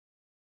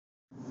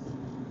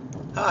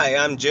Hi,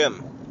 I'm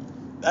Jim.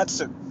 That's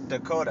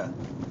Dakota.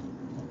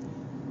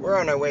 We're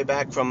on our way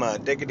back from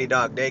Diggity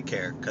Dog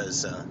Daycare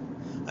because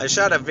I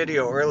shot a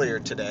video earlier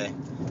today,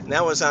 and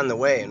that was on the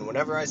way. And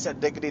whenever I said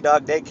Diggity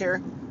Dog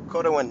Daycare,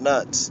 Kota went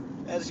nuts.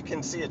 As you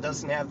can see, it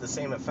doesn't have the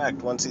same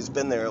effect once he's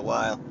been there a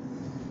while.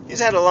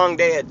 He's had a long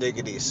day at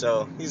Diggity,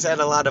 so he's had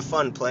a lot of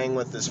fun playing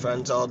with his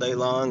friends all day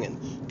long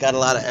and got a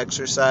lot of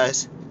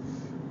exercise.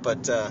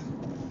 But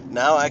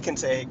now I can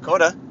say, hey,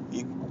 Kota,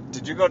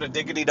 did you go to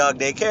Diggity Dog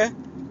Daycare?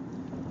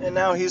 And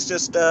now he's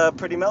just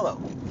pretty mellow,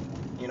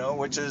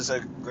 which is a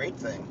great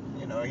thing.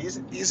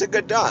 He's a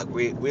good dog.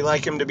 We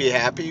like him to be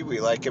happy. We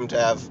like him to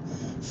have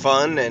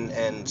fun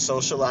and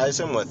socialize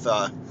him with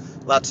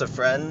lots of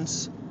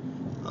friends.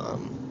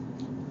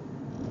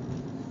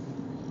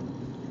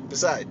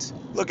 Besides,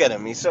 look at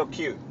him. He's so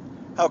cute.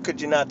 How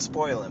could you not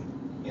spoil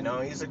him?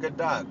 He's a good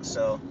dog.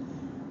 So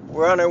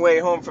we're on our way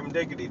home from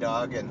Diggity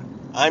Dog,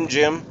 and I'm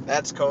Jim.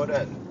 That's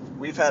Kota, and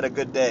we've had a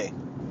good day.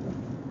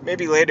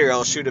 Maybe later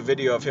I'll shoot a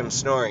video of him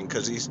snoring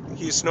because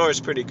he snores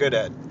pretty good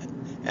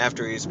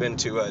after he's been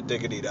to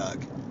Diggity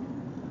Dog.